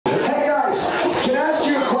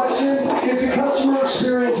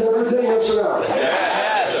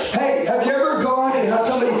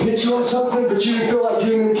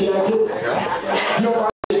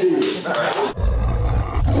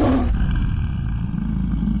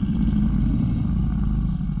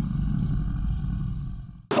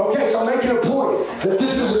that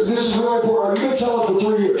this is really important. You've been selling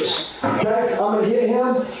for 3 years. Okay? I'm going to hit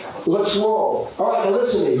him. Let's roll. All right, now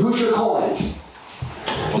listen to me. Who's your client?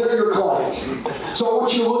 They're your client. So I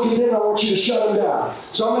want you to look at them. I want you to shut them down.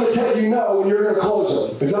 So I'm going to tell you no when you're going to close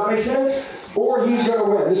them. Does that make sense? Or he's going to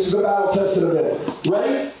win. This is a battle-tested event.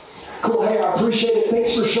 Ready? Cool. Hey, I appreciate it.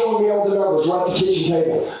 Thanks for showing me all the numbers right at the kitchen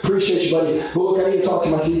table. Appreciate you, buddy. But look, I need to talk to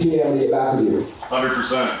my CPA. I'm going to get back with you.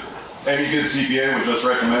 100%. Any good CPA would just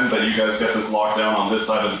recommend that you guys get this locked down on this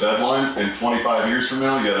side of the deadline. And 25 years from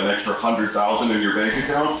now, you get an extra $100,000 in your bank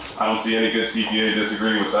account. I don't see any good CPA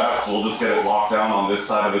disagreeing with that, so we'll just get it locked down on this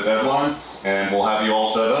side of the deadline, and we'll have you all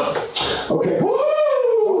set up. Okay. Woo!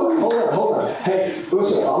 Hold on. Hey,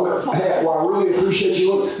 listen. I really appreciate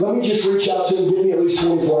you. Look, let me just reach out to him. Give me at least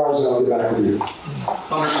 24 hours, and I'll get back with you.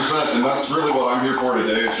 100%. And that's really what I'm here for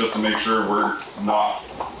today. Is just to make sure we're not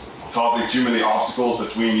causing too many obstacles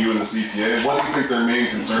between you and the CPA. What do you think their main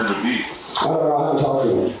concern would be? I don't know. I haven't talked to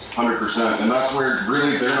them. 100%. And that's where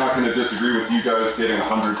really they're not going to disagree with you guys getting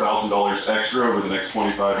 $100,000 extra over the next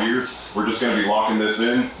 25 years. We're just going to be locking this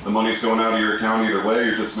in. The money's going out of your account either way.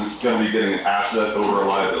 You're just going to be getting an asset over a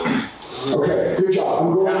liability. Okay, good job.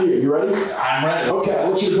 I'm going to you. You ready? I'm ready. Okay, I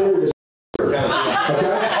want you to bury this. Okay?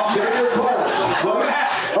 Get your client.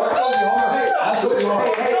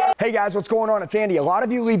 Hey guys, what's going on? It's Andy. A lot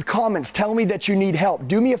of you leave comments telling me that you need help.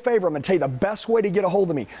 Do me a favor. I'm going to tell you the best way to get a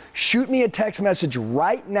hold of me. Shoot me a text message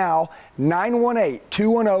right now,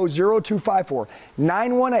 918-210-0254.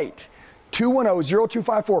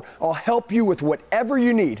 918-210-0254. I'll help you with whatever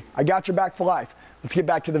you need. I got your back for life. Let's get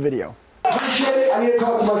back to the video. Appreciate it. I need to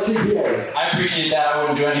talk to my CPA. I appreciate that. I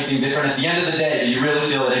wouldn't do anything different. At the end of the day, do you really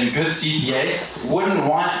feel that any good CPA wouldn't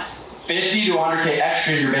want 50 to 100K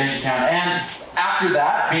extra in your bank account? And after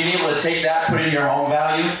that, being able to take that, put in your home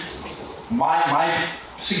value, my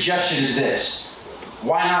suggestion is this.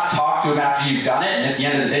 Why not talk to him after you've done it? And at the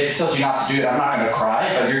end of the day, if he tells you not to do it, I'm not going to cry,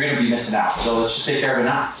 but you're going to be missing out. So let's just take care of it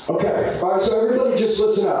now. Okay. All right, so everybody just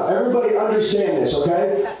listen up. Everybody understand this,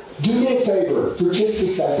 okay? Do me a favor for just a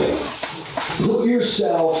second. Put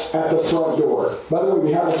yourself at the front door. By the way,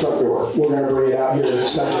 we have a front door. We're going to bring it out here in a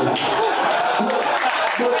second.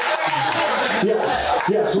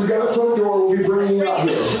 Yes, we've got a front door. We'll be bringing it out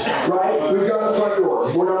here, right? We've got a front door.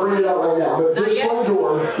 We're not bringing it out right now, but this front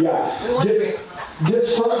door,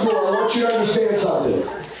 this front door, I want you to understand something.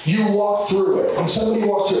 You walk through it, and somebody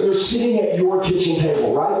walks through it. They're sitting at your kitchen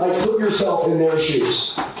table, right? Like, put yourself in their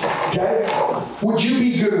shoes, okay? Would you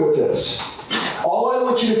be good with this? All I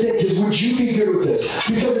want you to think is, would you be good with this?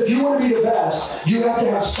 Because if you want to be the best, you have to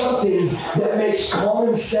have something that makes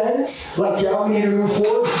common sense, like how we need to move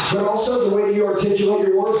forward, but also the way that you articulate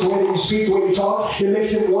your words, the way that you speak, the way you talk, it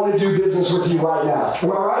makes them want to do business with you right now.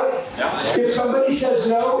 Am I right? Yeah. If somebody says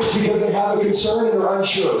no, it's because they have a concern and they're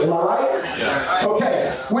unsure. Am I right? Yeah.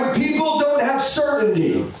 Okay. When people don't have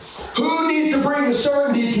certainty, who needs to bring the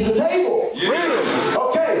certainty to the table? Yeah.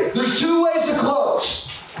 Okay. There's two ways to close.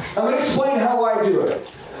 I'm going to explain how I do it.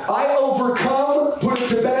 I overcome, put it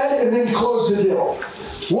to bed, and then close the deal.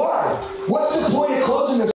 Why? What's the point of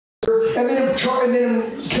closing this and then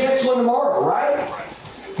canceling tomorrow, right?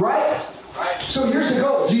 Right? So here's the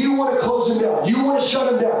goal. Do you want to close them down? Do you want to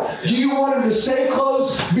shut them down? Do you want them to stay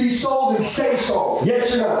closed, be sold, and stay sold?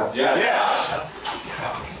 Yes or no? Yes. Yeah.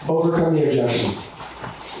 Overcome the objection.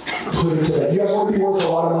 Put it to bed. You guys want to be worth a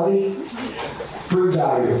lot of money? Bring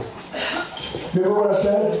value. Remember what I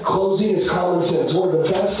said? Closing is common sense. One of the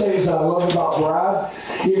best things that I love about Brad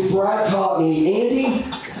is Brad taught me, Andy,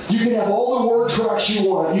 you can have all the word tracks you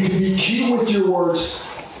want. You can be cute with your words,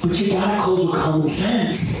 but you gotta close with common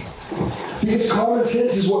sense. Because common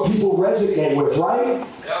sense is what people resonate with, right?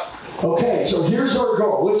 Yep. Okay, so here's our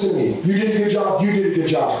goal. Listen to me. You did a good job. You did a good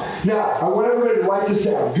job. Now, I want everybody to write this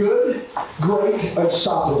down. Good, great,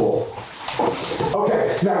 unstoppable.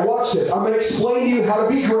 Okay, now watch this. I'm going to explain to you how to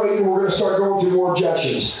be great, and we're going to start going through more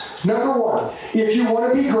objections. Number one, if you want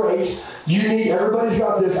to be great, you need, everybody's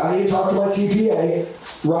got this. I need to talk to my CPA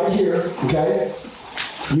right here, okay?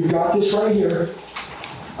 You've got this right here.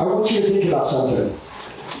 I want you to think about something.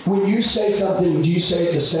 When you say something, do you say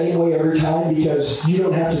it the same way every time? Because you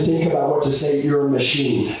don't have to think about what to say. You're a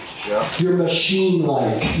machine. Yeah. You're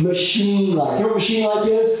machine-like. Machine-like. You know what machine-like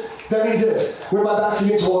is? That means this. When my back's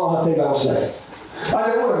against the wall, I don't think I'll say.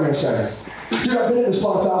 I know what I'm going to say. Dude, I've been in this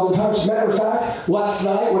spot 1,000 times. Matter of fact, last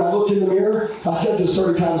night when I looked in the mirror, I said this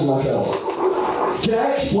 30 times to myself. Can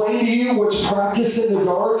I explain to you what's practiced in the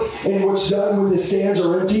dark and what's done when the stands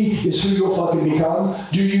are empty is who you'll fucking become?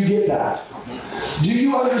 Do you get that? Do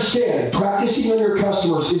you understand? Practicing on your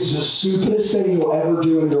customers is the stupidest thing you'll ever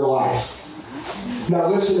do in your life. Now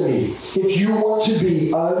listen to me. If you want to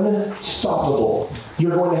be unstoppable,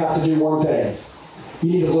 you're going to have to do one thing.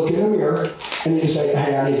 You need to look in the mirror and you can say,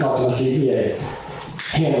 hey, I need to talk to my CPA.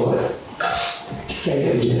 Handle it. Say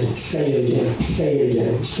it again. Say it again. Say it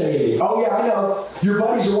again. Say it again. Oh yeah, I know. Your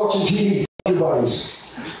buddies are watching TV. Your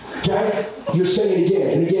buddies. Okay? You're saying it again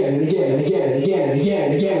and again and again and again and again and again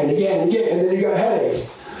and again and again and again, and then you got a headache.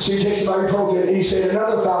 So you take some ibuprofen and you say it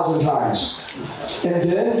another 1,000 times. And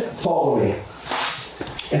then follow me.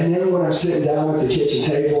 And then when I'm sitting down at the kitchen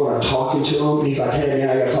table and I'm talking to him, he's like, hey man,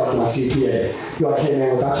 I gotta talk to my CPA. You're like, hey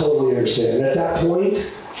man, look, I totally understand. And at that point,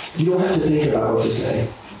 you don't have to think about what to say.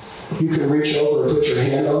 You can reach over and put your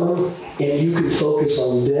hand on them, and you can focus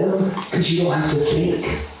on them because you don't have to think.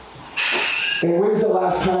 And when's the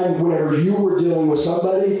last time, whenever you were dealing with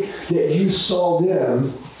somebody, that you saw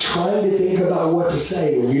them trying to think about what to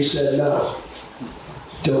say when you said no?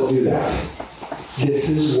 Don't do that. This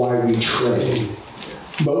is why we train.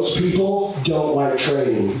 Most people don't like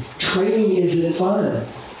training. Training isn't fun.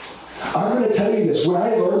 I'm going to tell you this. When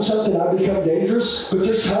I learn something, I become dangerous, but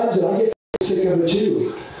there's times that I get sick of it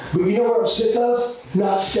too. But you know what I'm sick of?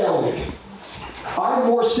 Not selling. I'm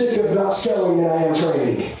more sick of not selling than I am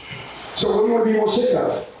training. So what do you want to be more sick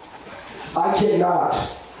of? I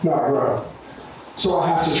cannot not grow. So I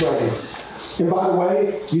have to train. And by the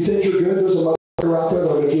way, you think you're good? There's a motherfucker out there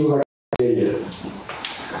that'll make you look like an idiot.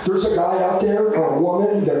 There's a guy out there or a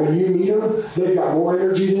woman that when you meet them, they've got more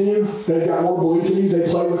energy than you. They've got more belief in you. They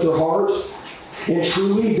play with their heart. And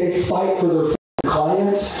truly, they fight for their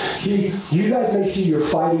clients. See, you guys may see you're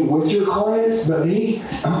fighting with your client, but me,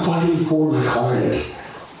 I'm fighting for my client.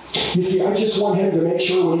 You see, I just want him to make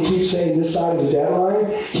sure when he keeps saying this side of the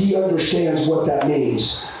deadline, he understands what that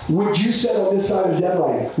means. Would you set on this side of the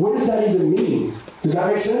deadline? What does that even mean? Does that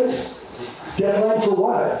make sense? Deadline for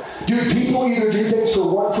what? Dude, people either do things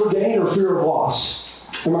for gain or fear of loss.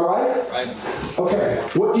 Am I right? Right. Okay,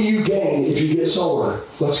 what do you gain if you get solar?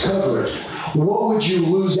 Let's cover it. What would you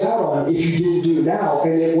lose out on if you didn't do it now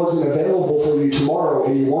and it wasn't available for you tomorrow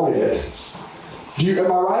and you wanted it?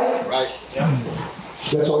 Am I right? Right. Yeah.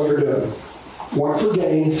 That's all you're doing. One for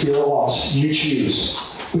gain, fear of loss. You choose.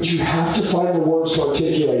 But you have to find the words to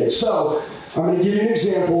articulate it. So, I'm going to give you an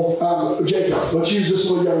example. Jacob, let's use this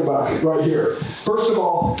little young buck right here. First of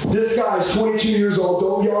all, this guy is 22 years old.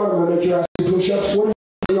 Don't yell at him and make your ass do push-ups. What are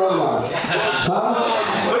you yelling about? Huh?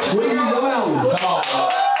 What are you yelling about?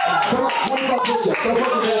 Come on, 25 push-ups. Don't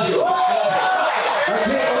fucking do it. I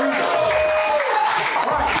can't believe it.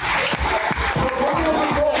 All right.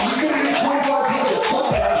 He's going to do 25 push-ups. Come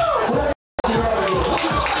on, man.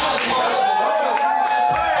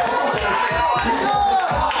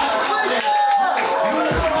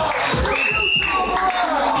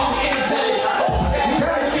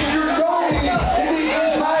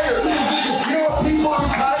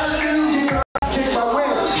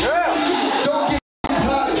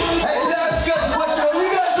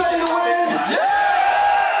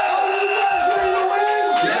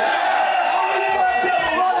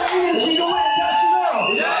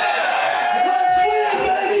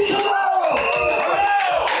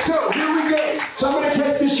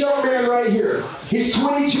 He's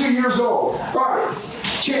 22 years old. All right,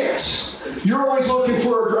 Chance, you're always looking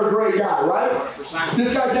for a great guy, right?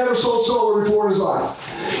 This guy's never sold solar before in his life.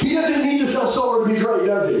 He doesn't need to sell solar to be great,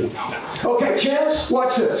 does he? Okay, Chance,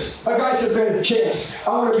 watch this. A guy says, man, Chance, I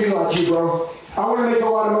want to be like you, bro. I want to make a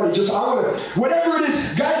lot of money. Whatever it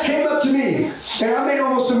is, guys came up to me, and I made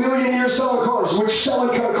almost $1 million a year selling cars. Which selling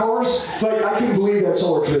kind of cars, like, I couldn't believe that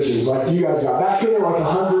solar commissions like you guys got. Back then, like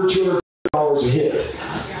 $100, $200 a hit.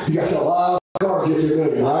 You guys sell a lot of cars, get to $1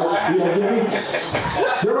 million, right? You guys see me?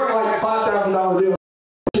 There were like $5,000 deals.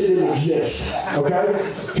 It didn't exist,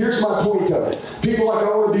 okay? Here's my point of it. People are like,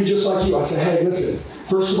 I want to be just like you. I say, hey, listen,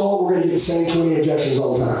 first of all, we're going to get the same 20 objections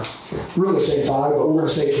all the time. Really say 5, but we're going to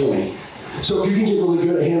say 20. So if you can get really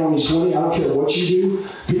good at handling these 20, I don't care what you do,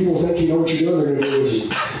 people will think you know what you're doing, they're going to do it with you.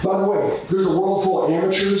 By the way, there's a world full of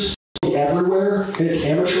amateurs everywhere, and it's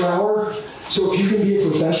amateur hour. So if you can be a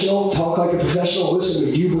professional, talk like a professional, listen to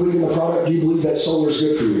me, do you believe in the product? Do you believe that solar is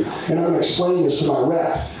good for you? And I'm going to explain this to my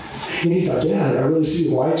rep. And he's like, yeah, I really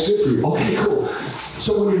see why it's good for you. Okay, cool.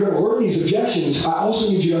 So when you're going to learn these objections, I also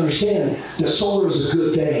need you to understand that solar is a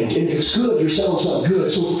good thing. And if it's good, you're selling something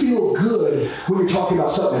good. So feel good when you're talking about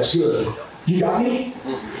something that's good. You got me?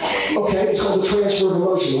 Okay, it's called the transfer of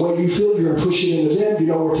emotion. The way you feel, you're going to push it into them. You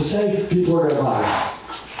know what to say, people are going to buy.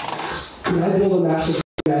 Could I build a massive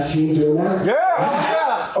team doing that?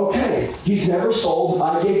 Yeah! Okay, he's never sold.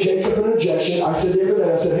 I gave Jacob an objection. I said the other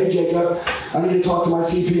day, I said, hey Jacob, I need to talk to my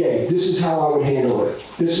CPA. This is how I would handle it.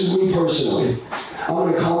 This is me personally. I'm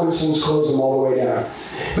going to common sense close them all the way down.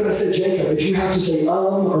 But I said, Jacob, if you have to say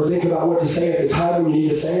or think about what to say at the time when you need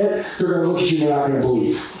to say it, they're going to look at you and they're not going to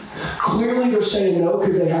believe. Clearly they're saying no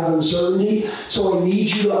because they have uncertainty, so I need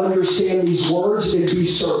you to understand these words and be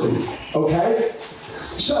certain, okay?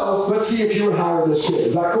 So, let's see if you would hire this kid.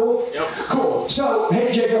 Is that cool? Yep. Cool. So,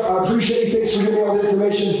 hey Jacob, I appreciate you. Thanks for giving me all the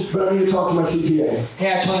information, but I need to talk to my CPA.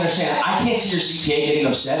 Hey, I totally understand. I can't see your CPA getting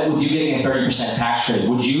upset with you getting a 30% tax credit.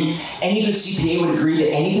 Would you? Any good CPA would agree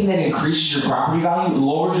that anything that increases your property value,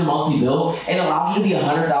 lowers your monthly bill, and allows you to be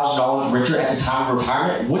 $100,000 richer at the time of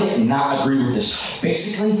retirement wouldn't not agree with this.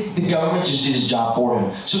 Basically, the government just did its job for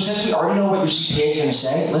him. So since we already know what your CPA is going to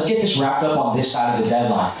say, let's get this wrapped up on this side of the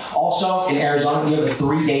deadline. Also, in Arizona, we have a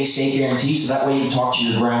 3-day state guarantee, so that way you can talk to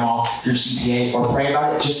your grandma, your CPA, or pray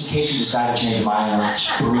about it just in case you decide to change your mind in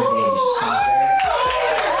 3 days. Sound fair?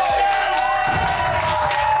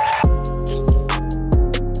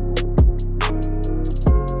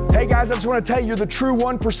 Hey guys, I just want to tell you, you're the true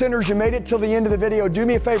 1%ers. You made it till the end of the video. Do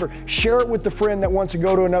me a favor, share it with the friend that wants to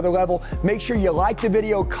go to another level. Make sure you like the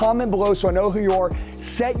video, comment below so I know who you are,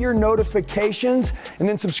 set your notifications, and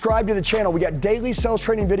then subscribe to the channel. We got daily sales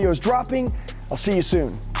training videos dropping. I'll see you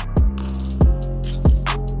soon.